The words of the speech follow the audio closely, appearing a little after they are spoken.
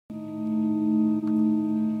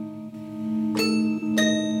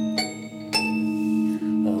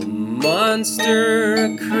monster,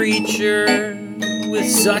 a creature with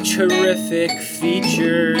such horrific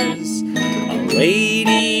features. A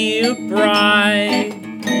lady, a bride,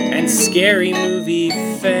 and scary movie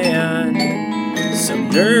fan. Some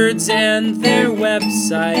nerds and their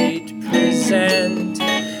website present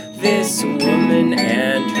This Woman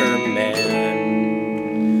and Her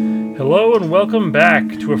Man. Hello and welcome back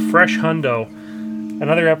to a fresh hundo.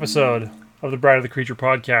 Another episode of the Bride of the Creature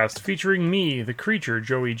podcast featuring me, the creature,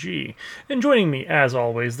 Joey G. And joining me, as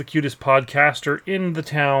always, the cutest podcaster in the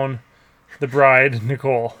town, the bride,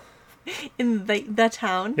 Nicole. In the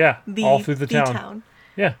town? Yeah, all through the town.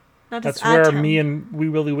 Yeah, not that's just where town. Me and Wee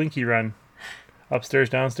Willie Winky run. Upstairs,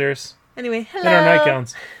 downstairs. Anyway, hello. In our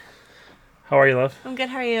nightgowns. How are you, love? I'm good,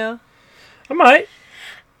 how are you? I'm alright.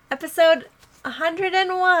 Episode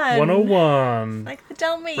 101. 101. Like the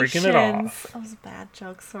Dalmatians. Breaking it off. That was a bad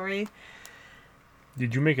joke, sorry.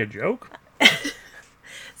 Did you make a joke?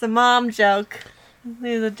 It's a mom joke.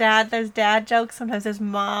 There's dad jokes, sometimes there's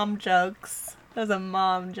mom jokes. That was a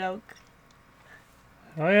mom joke.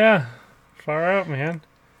 Oh yeah. Far out, man.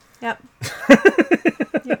 Yep.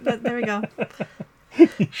 There we go.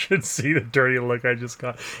 You should see the dirty look I just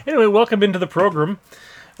got. Anyway, welcome into the program.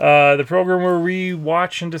 The program where we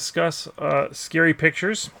watch and discuss scary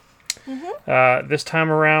pictures. Mm-hmm. This time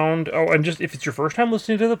around, and just if it's your first time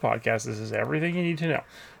listening to the podcast, this is everything you need to know.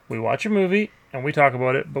 We watch a movie and we talk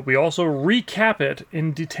about it, but we also recap it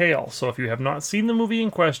in detail. So if you have not seen the movie in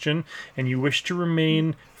question and you wish to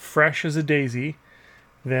remain fresh as a daisy,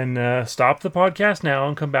 then stop the podcast now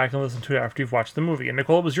and come back and listen to it after you've watched the movie. And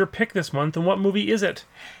Nicole, it was your pick this month, and what movie is it?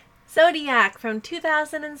 Zodiac from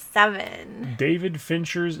 2007. David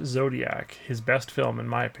Fincher's Zodiac, his best film in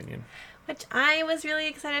my opinion. Which I was really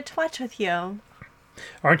excited to watch with you.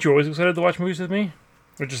 Aren't you always excited to watch movies with me?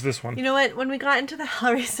 Or just this one? You know what? When we got into the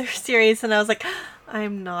Hellraiser series, and I was like,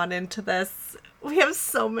 I'm not into this. We have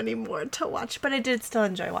so many more to watch. But I did still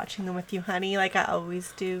enjoy watching them with you, honey, like I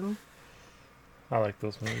always do. I like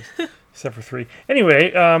those movies, except for 3.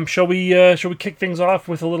 Anyway, shall we kick things off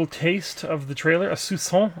with a little taste of the trailer, a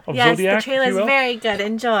soupçon of Zodiac? Yes, the trailer's very good.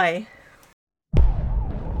 Enjoy.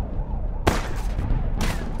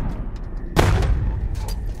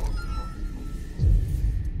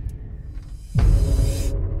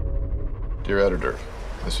 Dear Editor,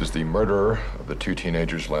 this is the murderer of the 2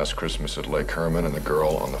 teenagers last Christmas at Lake Herman and the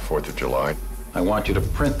girl on the 4th of July. I want you to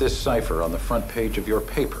print this cipher on the front page of your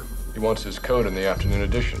paper. He wants his code in the afternoon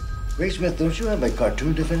edition. Graysmith, don't you have a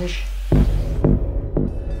cartoon to finish?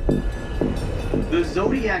 The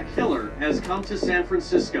Zodiac Killer has come to San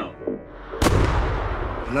Francisco.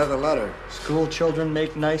 Another letter. School children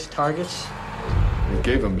make nice targets. He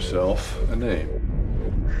gave himself a name.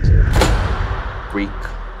 Greek,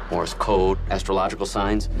 Morse code, astrological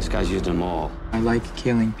signs. This guy's used them all. I like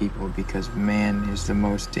killing people because man is the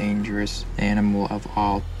most dangerous animal of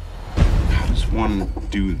all. How does one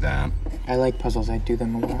do that? I like puzzles. I do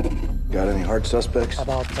them a lot. Got any hard suspects?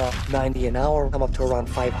 About 90 an hour. I'm up to around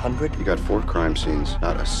 500. You got 4 crime scenes,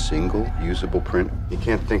 not a single usable print. You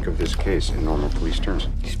can't think of this case in normal police terms.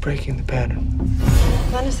 He's breaking the pattern.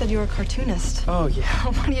 Glenda said you were a cartoonist. Oh, yeah.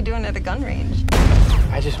 What are you doing at a gun range?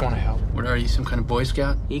 I just want to help. What are you, some kind of Boy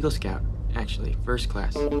Scout? Eagle Scout, actually, first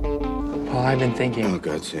class. Well, I've been thinking. Oh,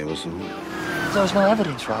 God save us. There's no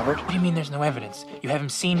evidence, Robert. What do you mean there's no evidence? You have him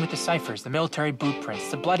seen with the ciphers, the military boot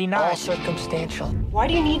prints, the bloody knife. All circumstantial. Why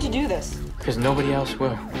do you need to do this? Because nobody else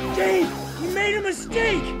will. Dave, you made a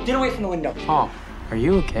mistake! Get away from the window. Paul, are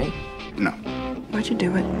you okay? No. Why'd you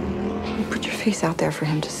do it? You put your face out there for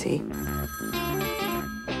him to see.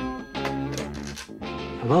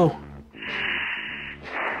 Hello?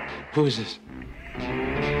 Who is this?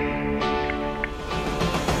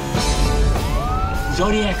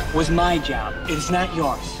 Zodiac was my job. It's not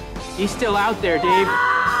yours. He's still out there, Dave.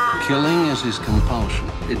 Killing is his compulsion.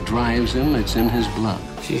 It drives him, it's in his blood.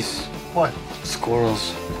 Jeez. What?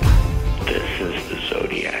 Squirrels. This is the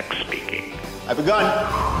Zodiac speaking. I have a gun.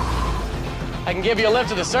 I can give you a lift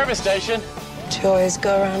to the service station. Do you always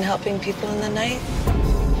go around helping people in the night?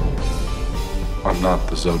 I'm not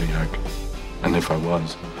the Zodiac. And if I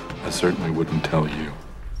was, I certainly wouldn't tell you.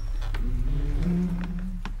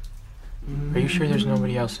 Are you sure there's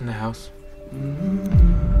nobody else in the house?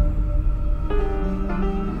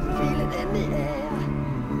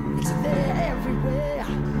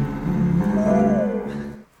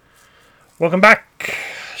 Welcome back.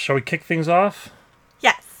 Shall we kick things off?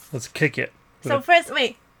 Yes. Let's kick it. So first,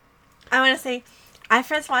 wait. I want to say, I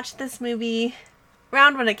first watched this movie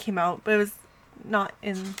around when it came out, but it was not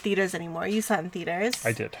in theaters anymore. You saw it in theaters.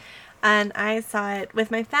 I did. And I saw it with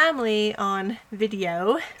my family on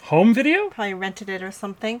video. Home video? Probably rented it or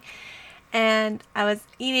something. and I was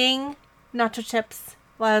eating nacho chips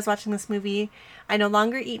while I was watching this movie. I no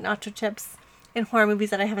longer eat nacho chips in horror movies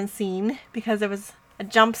that I haven't seen because there was a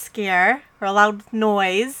jump scare or a loud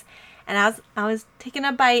noise, and I was taking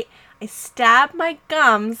a bite. I stabbed my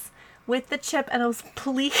gums with the chip, and I was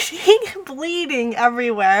bleeding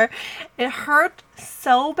everywhere. It hurt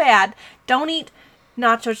so bad. Don't eat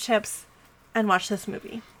nacho chips and watch this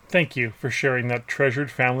movie. Thank you for sharing that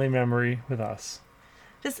treasured family memory with us.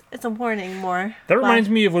 Just, it's a warning more. That reminds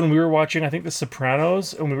me of when we were watching, I think, The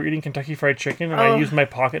Sopranos, and we were eating Kentucky Fried Chicken, and I used my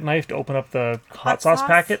pocket knife to open up the hot sauce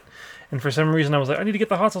packet. And for some reason, I was like, I need to get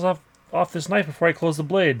the hot sauce off this knife before I close the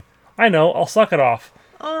blade. I know, I'll suck it off.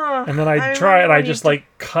 And then I try, and I just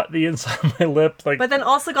cut the inside of my lip, But then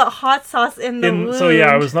also got hot sauce in the wound. So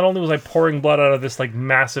yeah, not only was I pouring blood out of this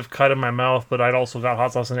massive cut in my mouth, but I'd also got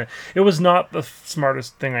hot sauce in it. It was not the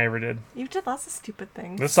smartest thing I ever did. You did lots of stupid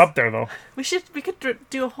things. It's up there though. We could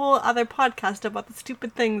do a whole other podcast about the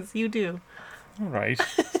stupid things you do. All right.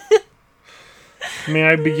 May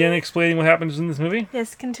I begin explaining what happens in this movie?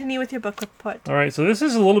 Yes, continue with your book report. All right, so this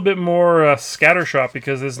is a little bit more scattershot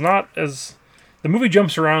because it's not as... The movie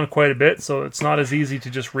jumps around quite a bit, so it's not as easy to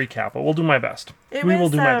just recap it. We'll do my best. We will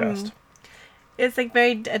do my best. It's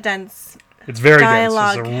very dense. It's very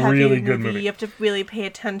dialogue dense. It's a really good movie. You have to really pay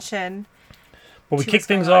attention. Well, we kick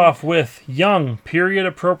things off with young,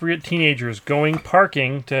 period-appropriate teenagers going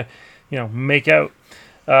parking to, make out.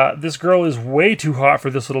 This girl is way too hot for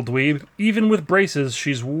this little dweeb. Even with braces,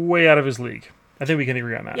 she's way out of his league. I think we can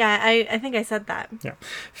agree on that. Yeah, I think I said that. Yeah.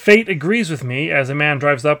 Fate agrees with me as a man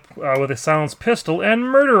drives up with a silenced pistol and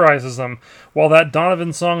murderizes them while that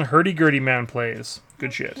Donovan song Hurdy-Gurdy Man plays.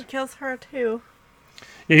 Good shit. He kills her too.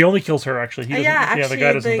 Yeah, he only kills her actually. He doesn't, the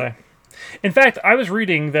guy doesn't die. In fact, I was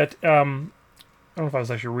reading that... I don't know if I was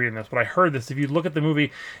actually reading this, but I heard this. If you look at the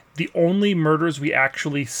movie, the only murders we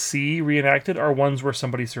actually see reenacted are ones where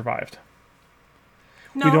somebody survived.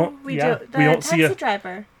 No, we do. The taxi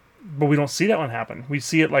driver. But we don't see that one happen. We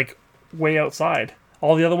see it way outside.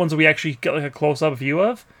 All the other ones that we actually get a close-up view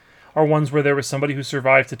of are ones where there was somebody who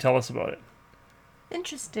survived to tell us about it.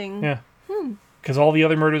 Interesting. Yeah. Because all the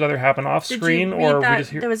other murders either happen off-screen or we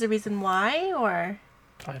just hear... There was a reason why, or...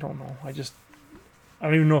 I don't know. I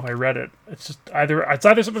don't even know if I read it. It's just it's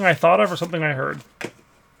either something I thought of or something I heard.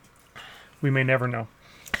 We may never know.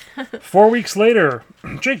 4 weeks later,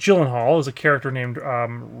 Jake Gyllenhaal is a character named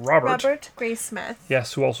Robert Graysmith.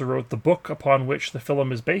 Yes, who also wrote the book upon which the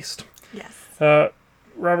film is based. Yes.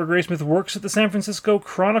 Robert Graysmith works at the San Francisco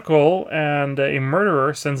Chronicle, and a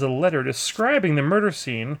murderer sends a letter describing the murder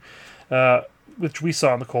scene, which we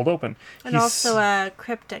saw in the cold open. And also a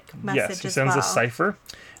cryptic message as well. Yes, he sends a cipher.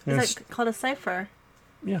 Is it called a cipher?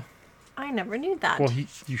 Yeah. I never knew that. Well,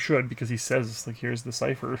 you should, because he says, here's the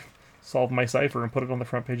cipher. Solve my cipher and put it on the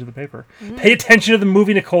front page of the paper. Pay attention to the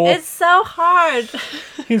movie, Nicole. It's so hard.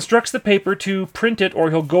 He instructs the paper to print it or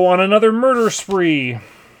he'll go on another murder spree.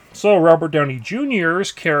 So Robert Downey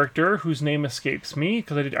Jr.'s character, whose name escapes me,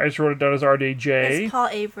 because I just wrote it down as RDJ. It's Paul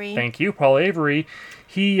Avery. Thank you, Paul Avery.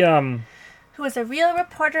 He, who was a real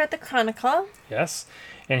reporter at the Chronicle. Yes.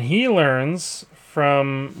 And he learns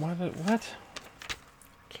from... What?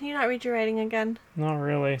 Can you not read your writing again? Not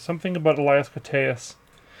really. Something about Elias Koteas.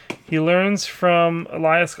 He learns from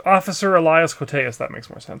Officer Elias Koteas, that makes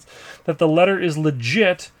more sense, that the letter is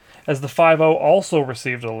legit, as the 5-0 also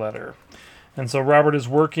received a letter. And so Robert is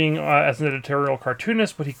working as an editorial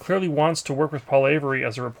cartoonist, but he clearly wants to work with Paul Avery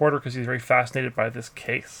as a reporter because he's very fascinated by this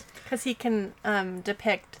case. Because he can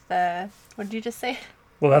depict the... What did you just say?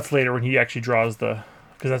 Well, that's later when he actually draws because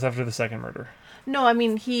that's after the second murder. No, I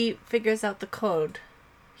mean, he figures out the code.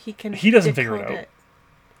 He doesn't figure it out.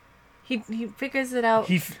 He figures it out.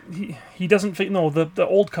 He doesn't... No, the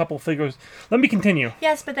old couple figures... Let me continue.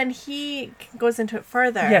 Yes, but then he goes into it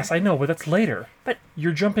further. Yes, I know, but that's later. But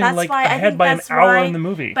you're jumping ahead by an hour in the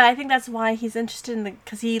movie. But I think that's why he's interested in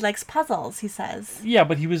because he likes puzzles, he says. Yeah,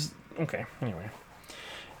 but he was... Okay, anyway.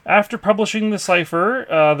 After publishing the cipher,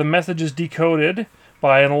 the message is decoded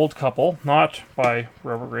by an old couple, not by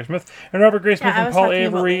Robert Graysmith. And Robert Graysmith and Paul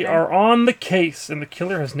Avery are on the case, and the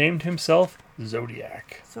killer has named himself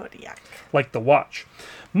Zodiac. Like the watch.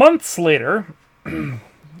 Months later,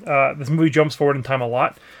 this movie jumps forward in time a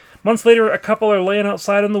lot. Months later, a couple are laying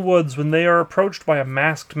outside in the woods when they are approached by a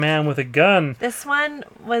masked man with a gun. This one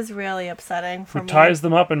was really upsetting for me. Who ties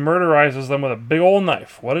them up and murderizes them with a big old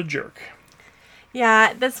knife. What a jerk.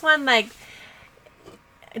 Yeah, this one,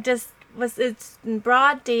 it's in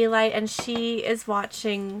broad daylight, and she is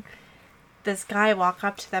watching this guy walk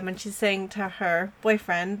up to them, and she's saying to her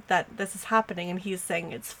boyfriend that this is happening, and he's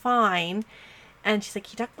saying it's fine, And she's like,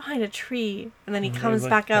 he ducked behind a tree, and then he And comes he's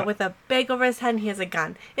back like, out with a bag over his head, and he has a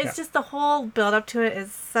gun. It's just the whole build up to it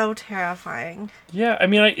is so terrifying. Yeah, I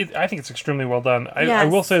mean, I think it's extremely well done. I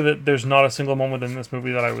will say that there's not a single moment in this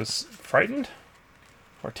movie that I was frightened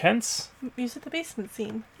or tense. You said the basement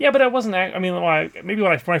scene. Yeah, but I wasn't. I mean, maybe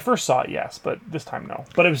when I first saw it, yes, but this time no.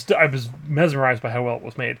 But I was mesmerized by how well it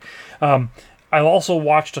was made. I also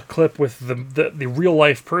watched a clip with the real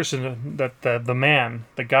life person that the man,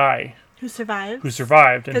 the guy who survived,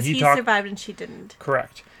 and because he survived and she didn't.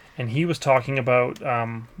 Correct. And he was talking about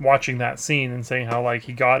watching that scene and saying how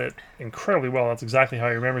he got it incredibly well. That's exactly how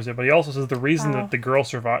he remembers it. But he also says the reason that the girl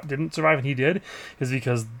didn't survive and he did is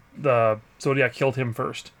because the Zodiac killed him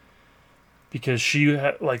first. Because she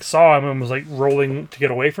saw him and was rolling to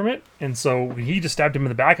get away from it, and so he just stabbed him in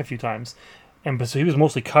the back a few times. So he was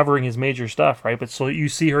mostly covering his major stuff, right? But so you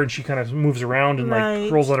see her and she kind of moves around and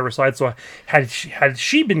rolls out of her side. So had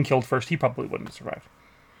she been killed first, he probably wouldn't have survived.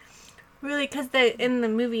 Really, because in the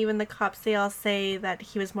movie, when the cops, they all say that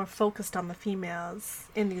he was more focused on the females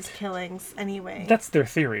in these killings anyway. That's their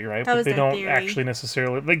theory, right? But they don't actually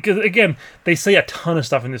necessarily... again, they say a ton of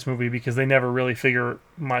stuff in this movie because they never really figure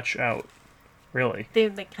much out, really. They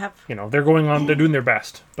have... they're going on, they're doing their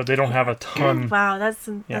best, but they don't have a ton... Wow,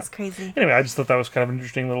 that's crazy. Anyway, I just thought that was kind of an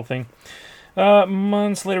interesting little thing.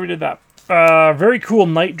 Months later we did that. Very cool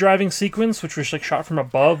night driving sequence, which was shot from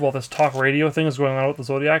above while this talk radio thing is going on with the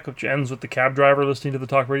Zodiac, which ends with the cab driver listening to the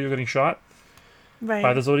talk radio getting shot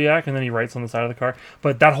by the Zodiac, and then he writes on the side of the car.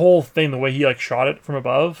 But that whole thing, the way he shot it from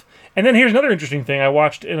above. And then here's another interesting thing I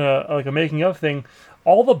watched in a making of thing.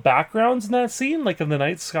 All the backgrounds in that scene, in the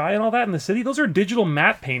night sky and all that in the city, those are digital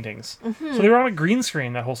matte paintings. Mm-hmm. So they were on a green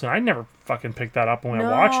screen, that whole scene. I never fucking picked that up when I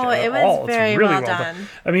watched it at all. Very it's really well done.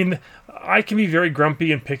 I mean, I can be very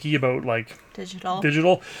grumpy and picky about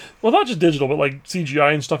digital. Well, not just digital, but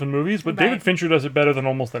CGI and stuff in movies. But David Fincher does it better than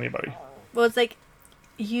almost anybody. Well, it's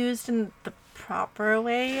used in the proper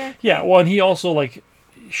way. Yeah, well, and he also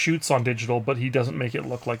shoots on digital, but he doesn't make it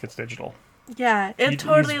look like it's digital. Yeah, it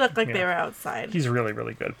totally looked like they were outside. He's really,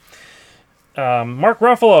 really good. Mark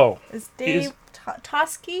Ruffalo. Is Dave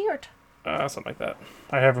Toschi or... something like that.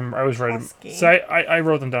 I have him. I always write him. So I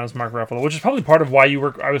wrote them down as Mark Ruffalo, which is probably part of why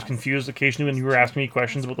I was confused occasionally when you were asking me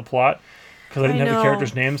questions about the plot, because I didn't have the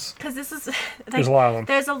characters' names. Because this is there's a lot of them.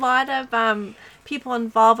 There's a lot of people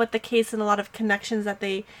involved with the case and a lot of connections that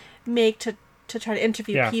they make to try to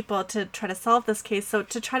interview people to try to solve this case. So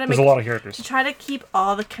to try to there's a lot of characters. To try to keep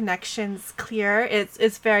all the connections clear,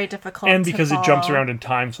 it's very difficult. And because it jumps around in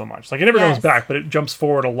time so much, it never goes back, but it jumps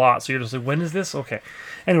forward a lot. So you're just when is this? Okay.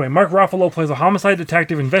 Anyway, Mark Ruffalo plays a homicide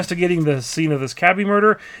detective investigating the scene of this cabbie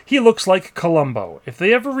murder. He looks like Columbo. If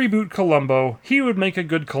they ever reboot Columbo, he would make a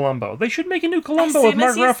good Columbo. They should make a new Columbo with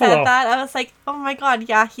Mark Ruffalo. As soon as you said that, I was like, oh my god,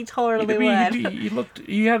 yeah, he totally would.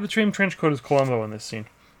 He had the same trench coat as Columbo in this scene.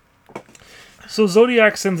 So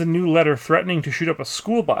Zodiac sends a new letter threatening to shoot up a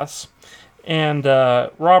school bus, and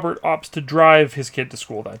Robert opts to drive his kid to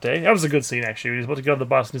school that day. That was a good scene, actually. He's about to get on the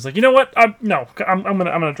bus, and he's like, "You know what? I'm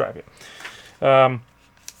gonna drive it."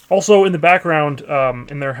 Also, in the background,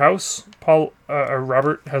 in their house,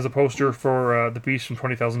 Robert has a poster for The Beast from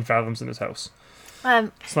 20,000 Fathoms in his house.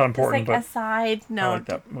 It's not important, but a side note. I like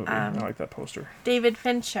that movie. I like that poster. David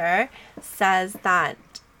Fincher says that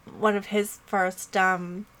one of his first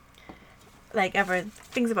ever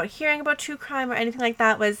things about hearing about true crime or anything like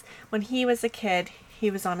that was when he was a kid.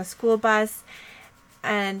 He was on a school bus,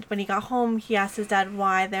 and when he got home, he asked his dad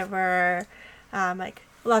why there were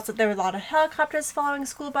there were a lot of helicopters following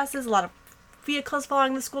school buses, a lot of vehicles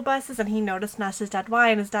following the school buses, and he noticed and asked his dad why,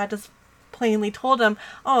 and his dad just plainly told him,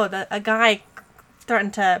 a guy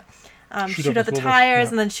threatened to shoot out the tires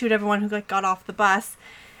and then shoot everyone who got off the bus,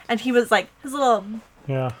 and he was his little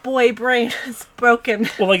boy brain is broken.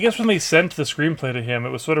 Well, I guess when they sent the screenplay to him, it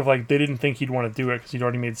was sort of they didn't think he'd want to do it because he'd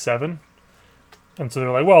already made 7. And so they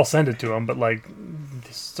were like, well, I'll send it to him, but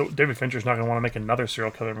so David Fincher's not going to want to make another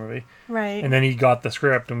serial killer movie. Right. And then he got the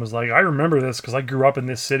script and was like, I remember this because I grew up in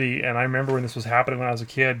this city and I remember when this was happening when I was a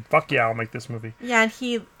kid. Fuck yeah, I'll make this movie. Yeah, and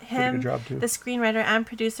the screenwriter and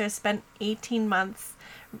producer spent 18 months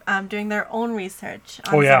doing their own research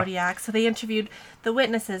on Zodiac. So they interviewed the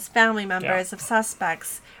witnesses, family members of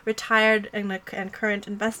suspects, retired and current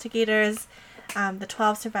investigators, the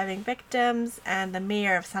 12 surviving victims, and the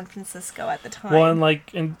mayor of San Francisco at the time. Well,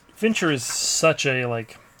 and Fincher is such a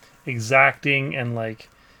exacting and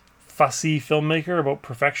fussy filmmaker about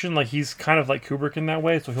perfection. He's kind of like Kubrick in that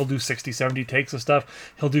way. So he'll do 60, 70 takes of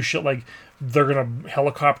stuff. He'll do shit they're gonna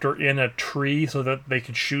helicopter in a tree so that they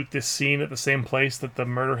could shoot this scene at the same place that the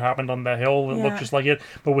murder happened on the hill. It looked just like it,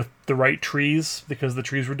 but with the right trees because the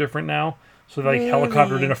trees were different now. So they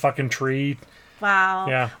helicoptered in a fucking tree. Wow.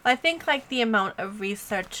 Yeah. Well, I think like the amount of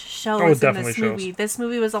research shows it in definitely this movie. shows. This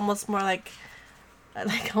movie was almost more like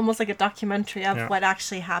almost like a documentary of what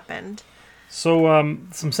actually happened. So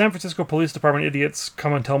some San Francisco Police Department idiots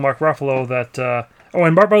come and tell Mark Ruffalo that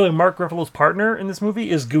and by the way, Mark Ruffalo's partner in this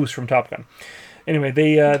movie is Goose from Top Gun. Anyway,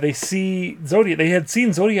 they see Zodiac. They had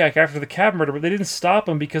seen Zodiac after the cab murder, but they didn't stop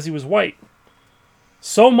him because he was white.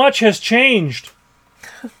 So much has changed.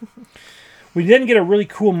 We then get a really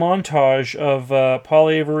cool montage of Paul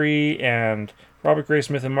Avery and Robert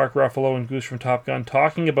Graysmith and Mark Ruffalo and Goose from Top Gun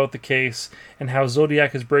talking about the case and how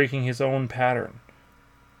Zodiac is breaking his own pattern.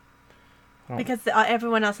 Because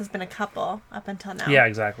everyone else has been a couple up until now. Yeah,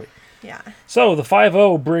 exactly. Yeah. So the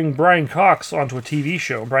 5-0 bring Brian Cox onto a TV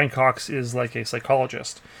show. Brian Cox is like a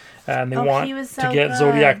psychologist. And they want to get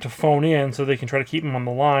Zodiac to phone in so they can try to keep him on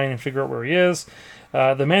the line and figure out where he is.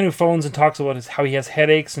 The man who phones and talks about how he has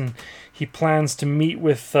headaches and he plans to meet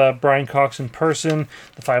with Brian Cox in person.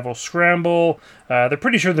 The 5-0 scramble. They're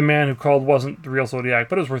pretty sure the man who called wasn't the real Zodiac,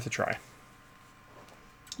 but it was worth a try.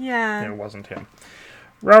 Yeah. It wasn't him.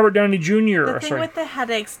 Robert Downey Jr. The thing with the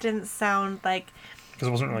headaches didn't sound like... Because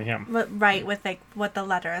it wasn't really him. Right, with like what the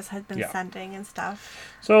letters had been sending and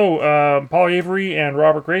stuff. So, Paul Avery and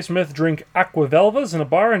Robert Graysmith drink Aqua Velvas in a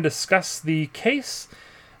bar and discuss the case.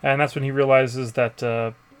 And that's when he realizes that,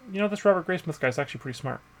 this Robert Graysmith guy is actually pretty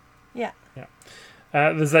smart. Yeah. Yeah.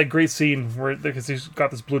 There's that great scene where, because he's got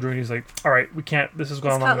this blue drink, he's like, all right, we can't, this has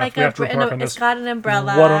gone long enough, we have to remark on this. It's got an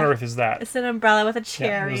umbrella. What on earth is that? It's an umbrella with a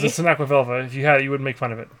cherry. Yeah, it's an Aqua Velva. If you had it, you wouldn't make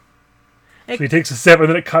fun of it. So he takes a sip, and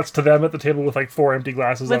then it cuts to them at the table with like 4 empty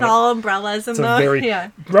glasses with all umbrellas in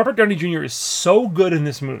them. Robert Downey Jr. is so good in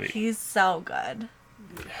this movie. He's so good.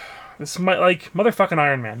 This is motherfucking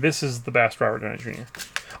Iron Man. This is the best Robert Downey Jr.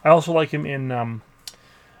 I also like him in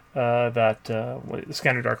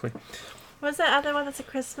Scanner Darkly. What's that other one that's a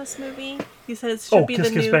Christmas movie? You said it should be Kiss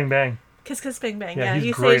the Kiss new... Bang Bang. Kiss Kiss Bang Bang, yeah.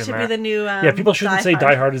 You say it should be the new people shouldn't say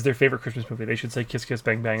Die Hard is their favorite Christmas movie. They should say Kiss Kiss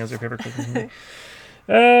Bang Bang is their favorite Christmas movie.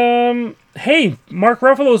 Hey, Mark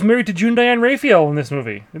Ruffalo is married to June Diane Raphael in this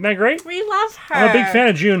movie. Isn't that great? We love her. I'm a big fan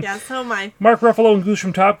of June. Yeah, so am I. Mark Ruffalo and Goose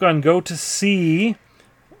from Top Gun go to see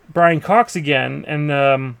Brian Cox again,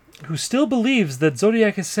 and who still believes that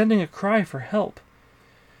Zodiac is sending a cry for help.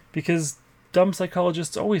 Because dumb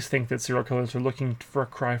psychologists always think that serial killers are looking for a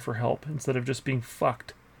cry for help instead of just being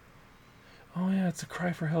fucked. Oh yeah, it's a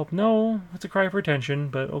cry for help. No, it's a cry for attention,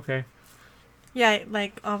 but okay. Yeah,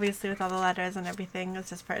 like, obviously with all the letters and everything, it's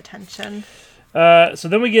just for attention. So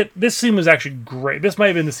then we get... This scene was actually great. This might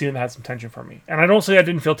have been the scene that had some tension for me. And I don't say I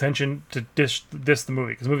didn't feel tension to diss the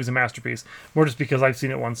movie, because the movie's a masterpiece. More just because I've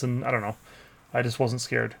seen it once, and I don't know. I just wasn't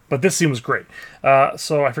scared. But this scene was great.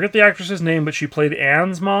 So I forget the actress's name, but she played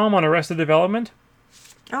Anne's mom on Arrested Development.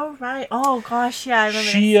 Oh, right. Oh, gosh, yeah, I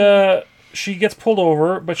remember She gets pulled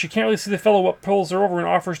over, but she can't really see the fellow what pulls her over and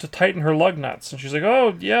offers to tighten her lug nuts. And she's like,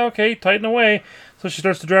 oh, yeah, okay, tighten away. So she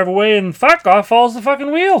starts to drive away, and off falls the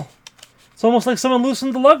fucking wheel. It's almost like someone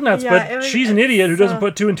loosened the lug nuts, but she's an idiot who doesn't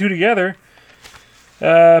put 2 and 2 together.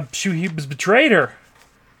 He was betrayed her.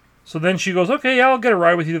 So then she goes, okay, yeah, I'll get a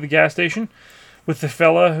ride with you to the gas station with the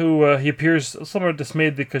fella who he appears somewhat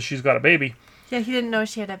dismayed because she's got a baby. Yeah, he didn't know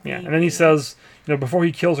she had a baby. Yeah, and then he says, before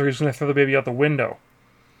he kills her, he's going to throw the baby out the window.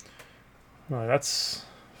 Well, that's...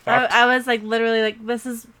 I was like, literally, like, this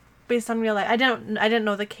is based on real life. I didn't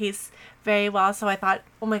know the case very well, so I thought,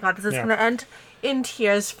 oh my god, this is going to end in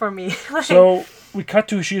tears for me. So we cut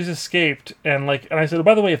to she's escaped, and I said, oh,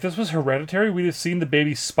 by the way, if this was Hereditary, we'd have seen the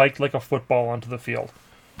baby spiked like a football onto the field.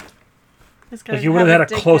 Like you would have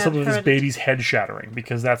had a close up of this baby's head shattering,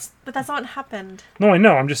 because that's... But that's not what happened. No, I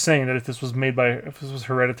know. I'm just saying that if this was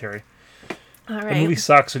Hereditary, all right. The movie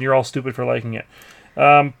sucks, and you're all stupid for liking it.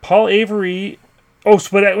 Paul Avery. Oh, so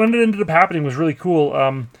what ended up happening was really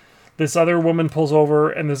cool. This other woman pulls over,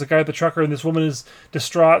 and there's a guy at the trucker, and this woman is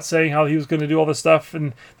distraught, saying how he was going to do all this stuff,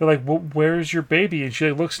 and they're like, well, where's your baby? And she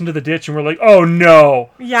looks into the ditch, and we're like, oh no!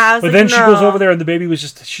 Yeah, but then she goes over there, and the baby was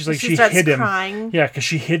just, she hid him. Crying. Yeah, because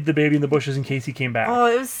she hid the baby in the bushes in case he came back. Oh,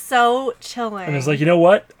 it was so chilling. And it's like, you know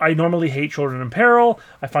what? I normally hate children in peril.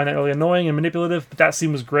 I find that really annoying and manipulative, but that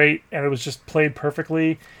scene was great, and it was just played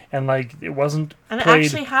perfectly, and it wasn't and played... it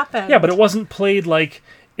actually happened. Yeah, but it wasn't played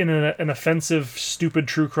in an offensive, stupid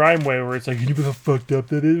true crime way where it's like, you know how fucked up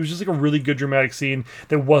that is. It was just a really good dramatic scene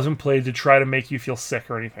that wasn't played to try to make you feel sick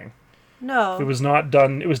or anything. No. It was not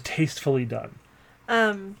done. It was tastefully done.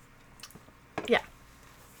 Yeah.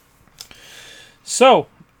 So,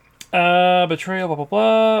 Betrayal, blah, blah,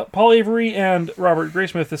 blah. Paul Avery and Robert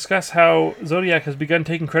Graysmith discuss how Zodiac has begun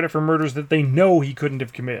taking credit for murders that they know he couldn't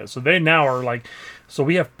have committed. So they now are like, so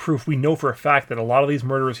we have proof. We know for a fact that a lot of these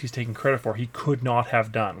murders he's taking credit for, he could not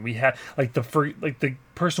have done. We had, the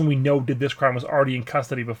person we know did this crime was already in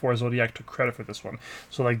custody before Zodiac took credit for this one.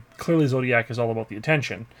 So, clearly Zodiac is all about the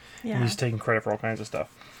attention. Yeah. And he's taking credit for all kinds of stuff.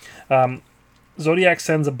 Zodiac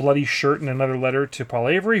sends a bloody shirt and another letter to Paul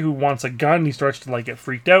Avery, who wants a gun. He starts to get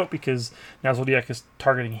freaked out because now Zodiac is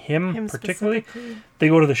targeting him particularly. They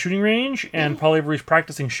go to the shooting range, and Paul Avery's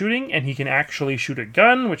practicing shooting, and he can actually shoot a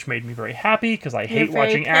gun, which made me very happy because I hate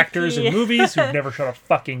watching actors in movies who've never shot a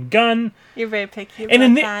fucking gun. You're very picky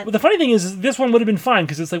about that. The funny thing is this one would have been fine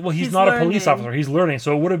because it's he's not learning. A police officer. He's learning,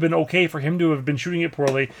 so it would have been okay for him to have been shooting it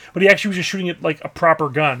poorly, but he actually was just shooting it like a proper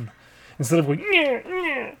gun instead of going, nyeh,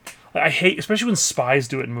 nyeh. I hate, especially when spies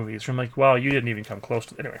do it in movies. I'm like, wow, you didn't even come close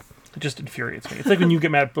to it. Anyway, it just infuriates me. It's like when you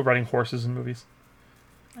get mad at riding horses in movies.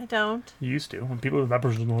 I don't. You used to. When people, that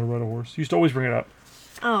person doesn't know how to ride a horse. You used to always bring it up.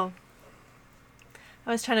 Oh.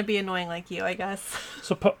 I was trying to be annoying like you, I guess.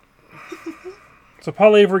 So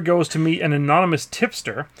Paul Avery goes to meet an anonymous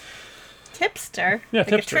tipster. Tipster? Yeah,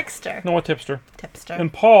 tipster. A trickster. No, a tipster. Tipster. And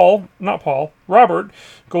Robert,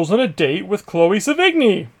 goes on a date with Chloe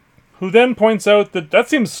Savigny, who then points out that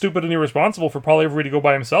seems stupid and irresponsible for Paul Avery to go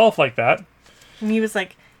by himself like that. And he was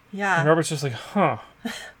like, yeah. And Robert's just like, huh.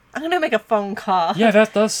 I'm going to make a phone call. Yeah,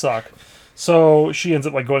 that does suck. So she ends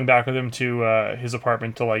up going back with him to his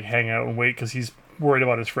apartment to hang out and wait because he's worried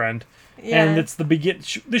about his friend. Yeah. And it's the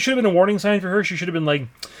this should have been a warning sign for her. She should have been like,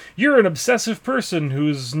 "You're an obsessive person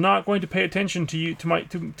who's not going to pay attention to you,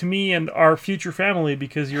 to me and our future family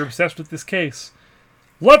because you're obsessed with this case.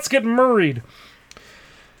 Let's get married."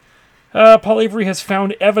 Paul Avery has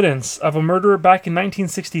found evidence of a murder back in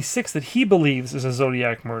 1966 that he believes is a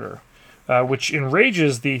Zodiac murder, which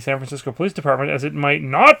enrages the San Francisco Police Department as it might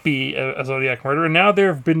not be a Zodiac murder, and now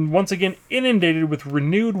they've been once again inundated with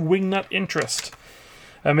renewed wingnut interest,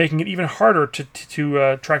 making it even harder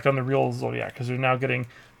to track down the real Zodiac, because they're now getting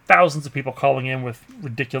thousands of people calling in with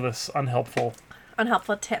ridiculous, unhelpful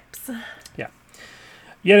tips. Yeah.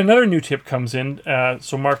 Yet another new tip comes in.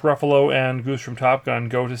 So Mark Ruffalo and Goose from Top Gun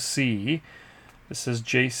go to see, this is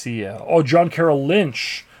JCL, John Carroll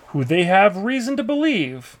Lynch, who they have reason to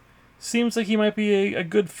believe seems like he might be a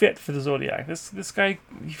good fit for the Zodiac. This guy,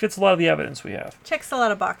 he fits a lot of the evidence we have. Checks a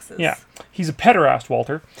lot of boxes. Yeah. He's a pederast,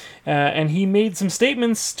 Walter. And he made some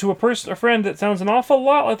statements to a friend that sounds an awful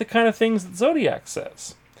lot like the kind of things that Zodiac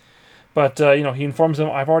says. But, he informs them,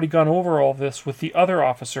 I've already gone over all this with the other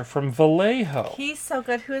officer from Vallejo. He's so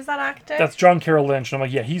good. Who is that actor? That's John Carroll Lynch. And I'm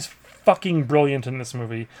like, yeah, he's fucking brilliant in this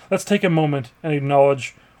movie. Let's take a moment and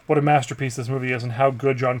acknowledge what a masterpiece this movie is and how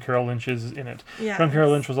good John Carroll Lynch is in it. Yes. John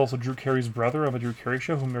Carroll Lynch was also Drew Carey's brother of a Drew Carey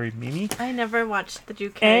show who married Mimi. I never watched the Drew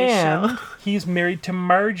Carey show. He's married to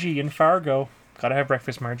Margie in Fargo. Gotta have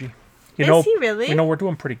breakfast, Margie. Is he really? We're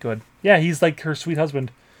doing pretty good. Yeah, he's like her sweet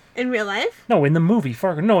husband. In real life? No, in the movie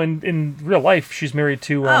Fargo. No, in real life, she's married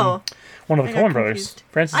to one of the Coen brothers.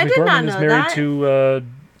 Francis McDormand is married to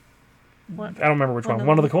I don't remember which one.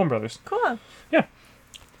 One of the Coen brothers. Cool. Yeah.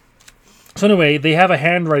 So anyway, they have a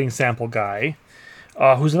handwriting sample guy,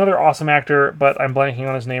 who's another awesome actor, but I'm blanking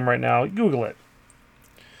on his name right now. Google it.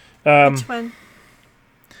 Which one?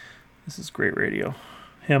 This is great radio.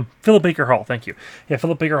 Him. Philip Baker Hall, thank you. Yeah,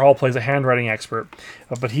 Philip Baker Hall plays a handwriting expert.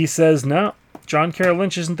 But he says, no, John Carroll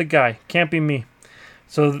Lynch isn't the guy. Can't be me.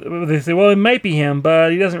 So they say, well, it might be him,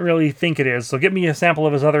 but he doesn't really think it is. So get me a sample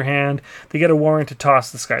of his other hand. They get a warrant to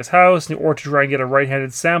toss this guy's house, or to try and get a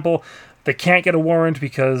right-handed sample. They can't get a warrant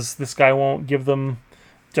because this guy won't give them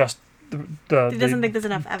just he doesn't think there's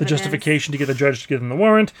enough evidence. The justification to get the judge to give them the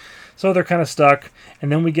warrant. So they're kind of stuck.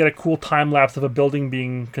 And then we get a cool time lapse of a building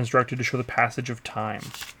being constructed to show the passage of time.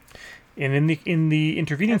 And in the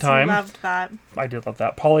intervening time, I loved that. I did love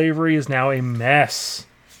that. Paul Avery is now a mess.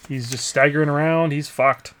 He's just staggering around. He's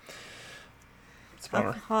fucked. It's a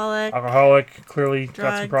bummer. Alcoholic. Clearly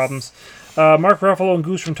got some problems. Mark Ruffalo and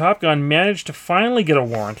Goose from Top Gun managed to finally get a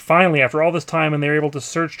warrant. Finally, after all this time, and they were able to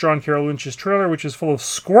search John Carroll Lynch's trailer, which is full of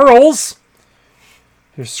squirrels.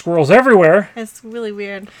 There's squirrels everywhere. It's really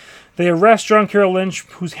weird. They arrest John Carroll Lynch,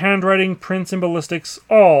 whose handwriting, prints, and ballistics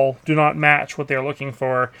all do not match what they're looking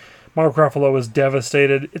for. Mark Ruffalo is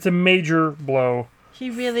devastated. It's a major blow. He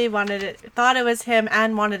really thought it was him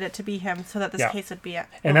and wanted it to be him so that this case would be it.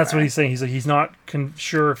 And that's what he's saying. He's like, he's not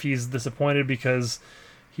sure if he's disappointed because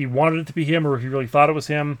he wanted it to be him or if he really thought it was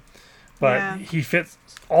him. But he fits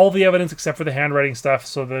all the evidence except for the handwriting stuff.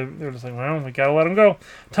 So they're just like, well, we gotta let him go.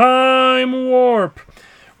 Time warp.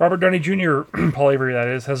 Robert Downey Jr., Paul Avery that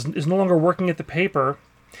is no longer working at the paper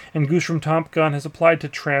and Goose from Top Gun has applied to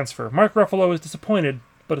transfer. Mark Ruffalo is disappointed,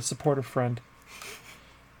 but a supportive friend.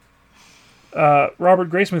 Robert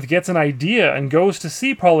Graysmith gets an idea and goes to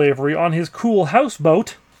see Paul Avery on his cool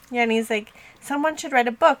houseboat. Yeah, and he's like, someone should write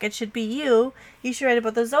a book. It should be you. You should write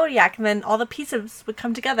about the Zodiac. And then all the pieces would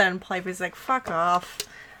come together. And Paul Avery's like, fuck off.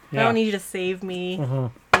 I don't need you to save me.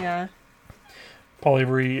 Mm-hmm. Yeah. Paul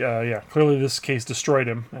Avery, clearly this case destroyed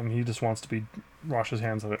him, and he just wants to wash his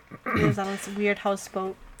hands of it. He was on this weird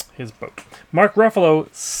houseboat. His boat. Mark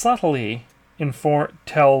Ruffalo subtly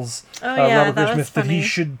tells Robert Graysmith that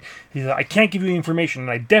he's like, I can't give you information,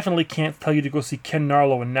 and I definitely can't tell you to go see Ken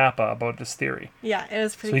Narlow in Napa about this theory. Yeah, it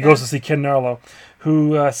was pretty So he goes to see Ken Narlow,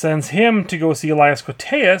 who sends him to go see Elias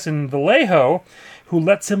Koteas in Vallejo, who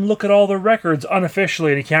lets him look at all the records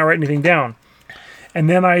unofficially, and he can't write anything down. And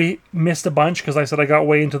then I missed a bunch, because I said I got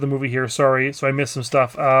way into the movie here, sorry, so I missed some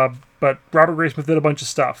stuff. But Robert Graysmith did a bunch of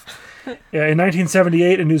stuff. In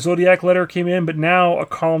 1978, a new Zodiac letter came in, but now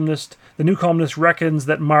the new columnist reckons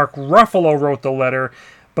that Mark Ruffalo wrote the letter,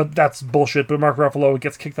 but that's bullshit. But Mark Ruffalo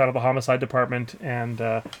gets kicked out of the homicide department,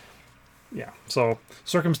 and so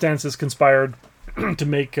circumstances conspired to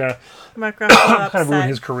make Mark Ruffalo kind of ruin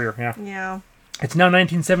his career. Yeah. It's now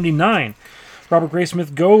 1979. Robert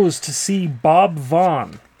Graysmith goes to see Bob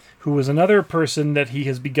Vaughn, who is another person that he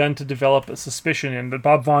has begun to develop a suspicion in, that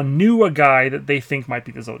Bob Vaughn knew a guy that they think might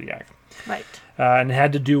be the Zodiac. Right. And it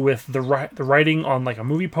had to do with the writing on like a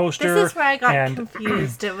movie poster. This is where I got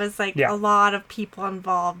confused. It was like a lot of people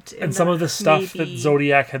involved. And some of the stuff that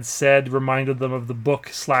Zodiac had said reminded them of the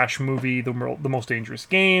book/movie, The Most Dangerous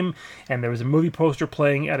Game. And there was a movie poster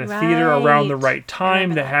playing at a theater around the right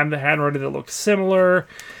time that had the handwriting that looked similar.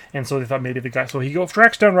 And so they thought maybe the guy... So he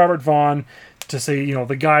tracks down Robert Vaughn to say,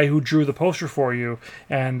 the guy who drew the poster for you.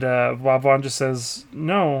 And Bob Vaughn just says,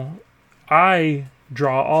 no, I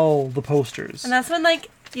draw all the posters. And that's when,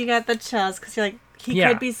 you get the chills, because you're like, he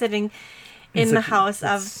could be sitting in the house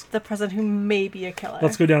of the person who may be a killer.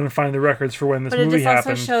 Let's go down and find the records for when this movie happened. But it just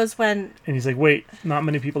also shows when... And he's like, wait, not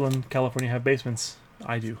many people in California have basements.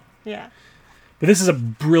 I do. Yeah. But this is a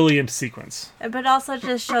brilliant sequence. But also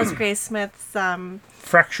just shows Graysmith's...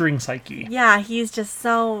 fracturing psyche. Yeah, he's just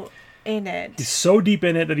so in it. He's so deep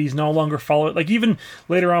in it that he's no longer following... even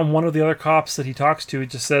later on, one of the other cops that he talks to, it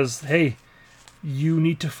just says, hey, you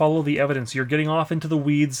need to follow the evidence. You're getting off into the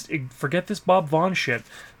weeds. Forget this Bob Vaughn shit.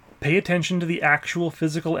 Pay attention to the actual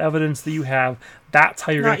physical evidence that you have. That's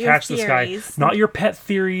how you're going to catch this guy. Not your pet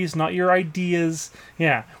theories, not your ideas.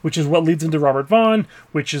 Yeah, which is what leads into Robert Vaughn,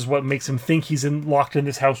 which is what makes him think he's locked in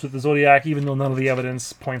this house with the Zodiac, even though none of the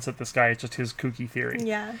evidence points at this guy. It's just his kooky theory.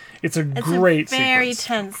 Yeah. It's a great very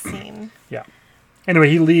sequence. tense scene. Yeah. Anyway,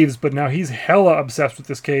 he leaves, but now he's hella obsessed with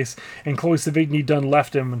this case, and Chloe Sevigny Dunn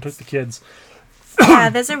left him and took the kids. Yeah,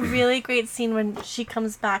 there's a really great scene when she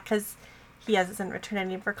comes back, because he hasn't returned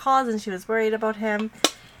any of her calls, and she was worried about him.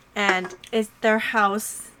 And it's their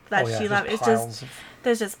house that she left. It's just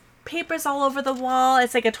there's just papers all over the wall.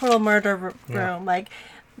 It's like a total murder room, like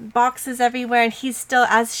boxes everywhere. And he's still,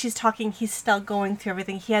 as she's talking, he's still going through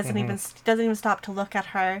everything. He hasn't doesn't even stop to look at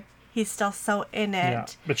her. He's still so in it. Yeah,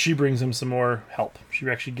 but she brings him some more help. She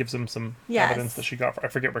actually gives him some evidence that she got. I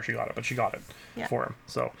forget where she got it, but she got it for him.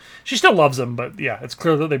 So she still loves him, but it's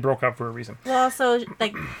clear that they broke up for a reason. Well, also,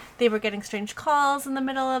 they were getting strange calls in the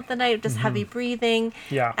middle of the night, just heavy breathing.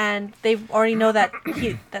 Yeah. And they already know that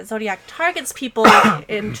that Zodiac targets people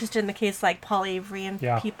interested in the case, like Paul Avery and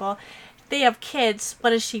people. They have kids.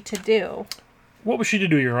 What is she to do? What was she to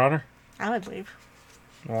do, Your Honor? I would leave.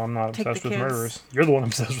 Well, I'm not obsessed with murderers. You're the one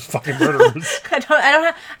obsessed with fucking murderers.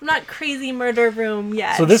 I'm not crazy murder room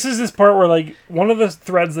yet. So this is this part where, one of the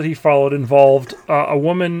threads that he followed involved a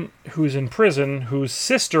woman who's in prison whose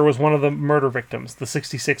sister was one of the murder victims, the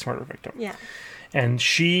 66 murder victim. Yeah. And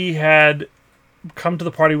she had come to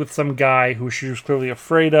the party with some guy who she was clearly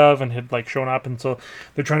afraid of and had, shown up. And so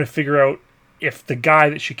they're trying to figure out if the guy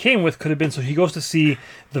that she came with could have been. So he goes to see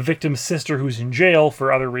the victim's sister who's in jail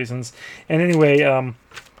for other reasons. And anyway,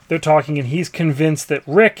 they're talking, and he's convinced that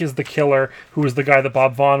Rick is the killer, who was the guy that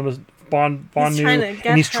Bob Vaughn knew.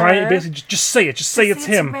 And he's trying to basically just say it. Just say it's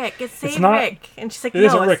him. It's not Rick. And she's like, no, it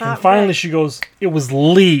isn't Rick. And finally she goes, it was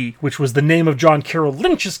Lee, which was the name of John Carroll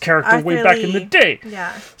Lynch's character way back in the day.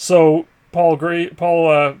 Yeah. So Paul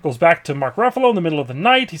goes back to Mark Ruffalo in the middle of the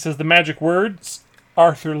night. He says the magic words,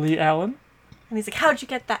 Arthur Lee Allen. And he's like, how'd you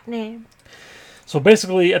get that name? So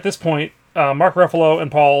basically, at this point, Mark Ruffalo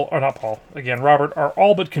and Robert, are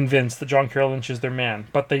all but convinced that John Carroll Lynch is their man,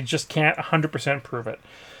 but they just can't 100% prove it.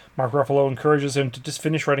 Mark Ruffalo encourages him to just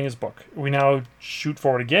finish writing his book. We now shoot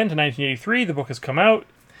forward again to 1983. The book has come out,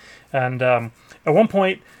 and at one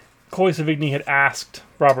point, Chloe Sevigny had asked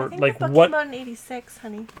Robert, the book what... came out in 86,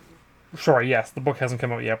 honey. Sorry, yes, the book hasn't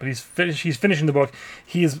come out yet, but he's finishing the book.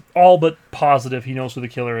 He is all but positive he knows who the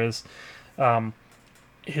killer is.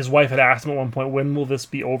 His wife had asked him at one point, when will this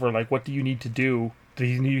be over? Like, what do you need to do?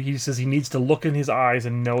 He says he needs to look in his eyes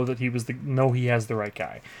and know that he has the right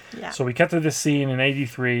guy. Yeah. So we cut to this scene in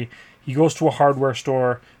 83. He goes to a hardware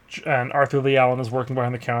store, and Arthur Lee Allen is working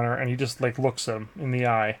behind the counter, and he just looks him in the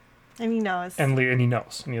eye. And he knows. And he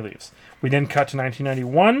knows, and he leaves. We then cut to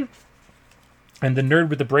 1991, and the nerd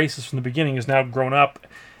with the braces from the beginning is now grown up,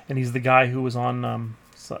 and he's the guy who was on.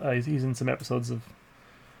 He's in some episodes of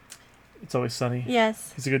It's Always Sunny.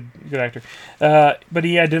 Yes. He's a good actor. But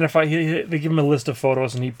he they give him a list of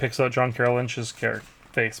photos, and he picks out John Carroll Lynch's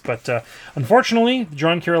face. But unfortunately,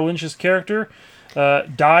 John Carroll Lynch's character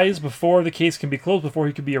dies before the case can be closed, before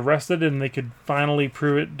he could be arrested, and they could finally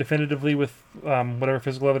prove it definitively with whatever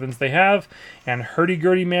physical evidence they have. And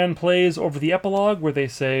Hurdy-Gurdy Man plays over the epilogue, where they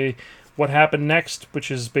say what happened next,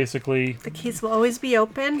 which is basically... The case will always be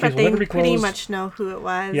open, but they pretty much know who it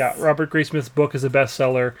was. Yeah, Robert Graysmith's book is a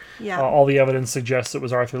bestseller. Yeah. All the evidence suggests it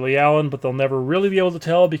was Arthur Lee Allen, but they'll never really be able to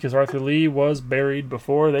tell because Arthur Lee was buried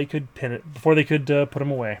before they could put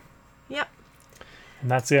him away. Yep.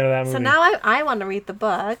 And that's the end of that movie. So now I want to read the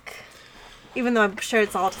book, even though I'm sure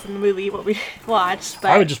it's all just in the movie what we watched.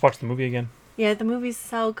 But I would just watch the movie again. Yeah, the movie's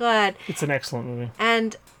so good. It's an excellent movie.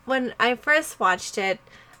 And when I first watched it,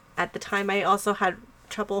 at the time I also had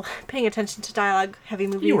trouble paying attention to dialogue-heavy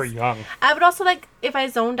movies. You were young. I would also, if I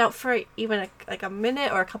zoned out for even a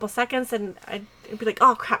minute or a couple seconds, and I'd be like,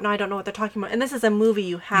 oh crap, now I don't know what they're talking about. And this is a movie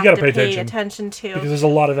you have to pay attention to. Because there's a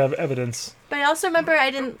lot of evidence. But I also remember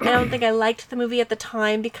I don't think I liked the movie at the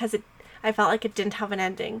time because I felt like it didn't have an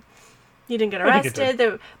ending. You didn't get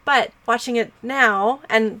arrested. But watching it now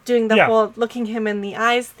and doing the whole looking him in the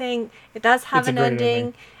eyes thing, it does have an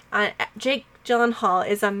ending. Jake Gyllenhaal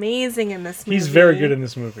is amazing in this movie. He's very good in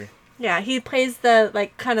this movie. Yeah, he plays the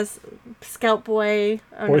kind of scout boy.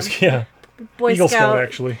 Boy Scout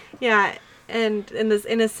actually. Yeah, and in this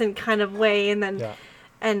innocent kind of way, and then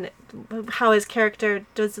and how his character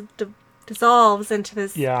dissolves into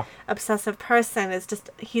this obsessive person is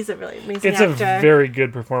just he's a really amazing actor. It's a very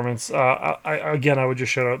good performance. I would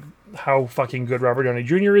just shout out how fucking good Robert Downey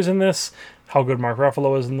Jr. is in this. How good Mark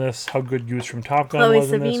Ruffalo is in this. How good Goose from Top Gun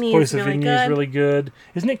was in this. Chloe Sevigny is really good.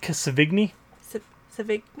 Isn't it Sevigny?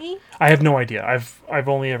 Sevigny? I have no idea. I've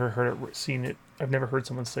only ever seen it. I've never heard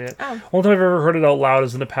someone say it. Oh. Only time I've ever heard it out loud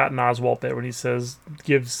is in the Patton Oswalt bit when he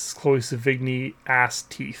gives Chloe Sevigny ass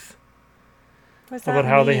teeth. What's that about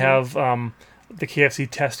how mean? they have the KFC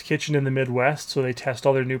test kitchen in the Midwest, so they test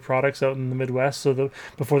all their new products out in the Midwest, so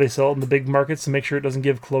before they sell it in the big markets to make sure it doesn't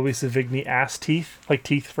give Chloe Sevigny ass teeth, like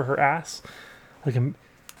teeth for her ass.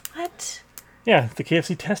 What? Yeah, the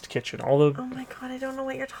KFC test kitchen. Oh my god, I don't know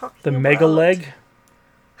what you're talking about. The mega leg.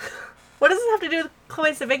 What does this have to do with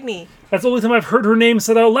Chloe Sevigny? That's the only time I've heard her name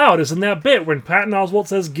said out loud, is in that bit when Patton Oswalt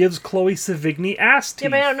says gives Chloe Sevigny ass teeth. Yeah,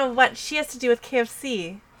 but I don't know what she has to do with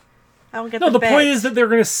KFC. I don't get the point is that they're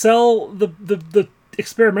going to sell the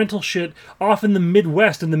experimental shit off in the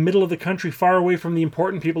Midwest, in the middle of the country, far away from the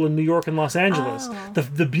important people in New York and Los Angeles. Oh.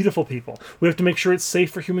 The beautiful people. We have to make sure it's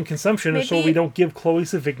safe for human consumption, so we don't give Chloe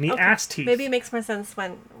Sevigny ass teeth. Maybe it makes more sense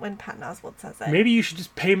when Patton Oswalt says it. Maybe you should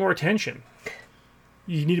just pay more attention.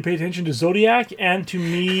 You need to pay attention to Zodiac and to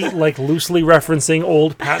me, loosely referencing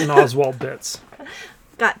old Patton Oswalt bits.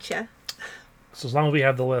 Gotcha. So as long as we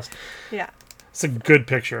have the list. Yeah. It's a good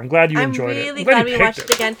picture. I'm glad you enjoyed it. I'm really glad we watched it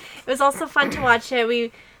again. It was also fun to watch it.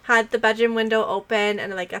 We had the bedroom window open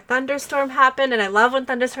and a thunderstorm happened, and I love when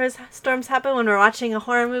thunderstorms happen when we're watching a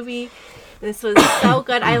horror movie. This was so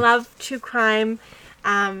good. I love true crime.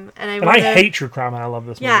 I hate true crime, and I love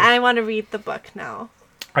this movie. Yeah, and I want to read the book now.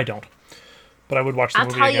 I don't. But I would watch the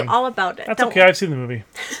movie again. I'll tell you all about it. That's okay. I've seen the movie.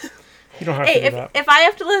 You don't have to do that. If I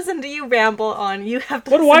have to listen to you ramble on, you have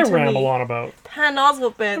to listen to me. What do I ramble on about? Patton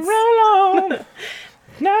Oswalt bits. Ramble on.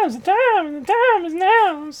 Now's the time, and the time is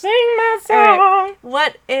now. Sing my song. Right.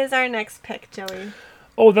 What is our next pick, Joey?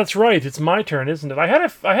 Oh, that's right. It's my turn, isn't it? I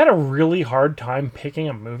had a really hard time picking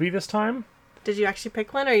a movie this time. Did you actually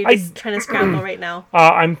pick one, or are you just trying to scramble right now?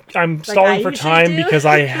 I'm stalling for time because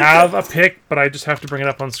I have a pick, but I just have to bring it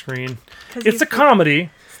up on screen. It's a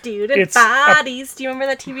comedy. Student Bodies. Do you remember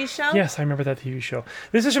that TV show? Yes, I remember that TV show.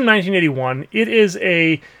 This is from 1981. It is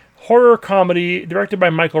a horror comedy directed by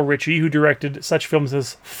Michael Ritchie, who directed such films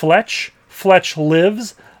as Fletch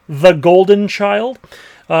Lives, The Golden Child.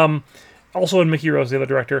 Also in Mickey Rose, the other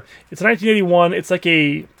director. It's 1981. It's like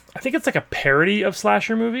a I think it's like a parody of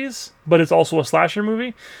slasher movies, but it's also a slasher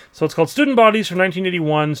movie. So it's called Student Bodies from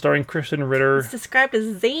 1981, starring Kristen Ritter. It's described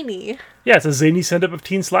as zany. Yeah, it's a zany send-up of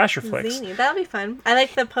teen slasher flicks. Zany. That'll be fun. I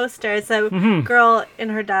like the poster. It's a girl in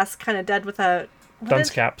her desk, kind of dead with a dunce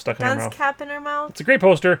cap stuck in her mouth. Dunce cap in her mouth. It's a great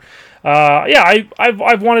poster.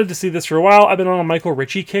 I've wanted to see this for a while. I've been on a Michael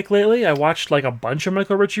Ritchie kick lately. I watched like a bunch of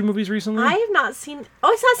Michael Ritchie movies recently. I have not seen...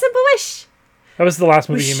 Oh, I saw Simple Wish! That was the last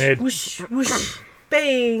movie he made. Whoosh, whoosh,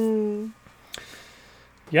 bang!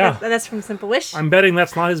 Yeah. That's from Simple Wish. I'm betting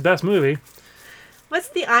that's not his best movie. What's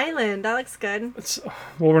The Island? That looks good.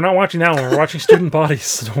 Well, we're not watching that one. We're watching Student Bodies,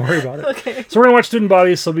 so don't worry about it. Okay. So we're going to watch Student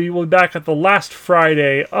Bodies, so we'll be back at the last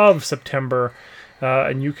Friday of September,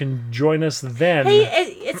 and you can join us then. Hey,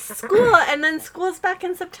 it's school, and then school's back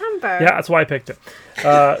in September. Yeah, that's why I picked it.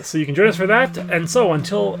 So you can join us for that, and so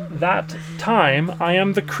until that time, I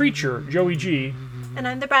am the creature, Joey G. And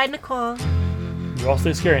I'm the bride, Nicole. You all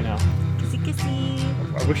stay scary now. Kissy kissy.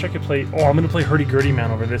 I wish I could play... Oh, I'm going to play Hurdy Gurdy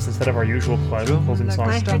Man over this instead of our usual closing song.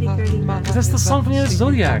 My Hurdy Gurdy Man. That's the song from the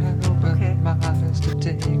Zodiac. Okay. To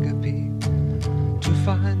take a peek, to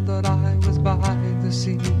find that I was by the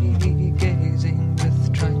sea, gazing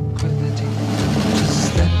with tranquility.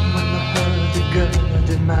 Just then when the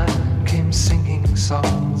hurdy-gurdy man came singing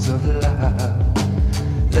songs of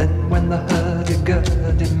love. Then when the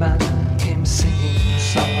hurdy-gurdy man came singing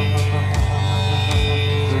songs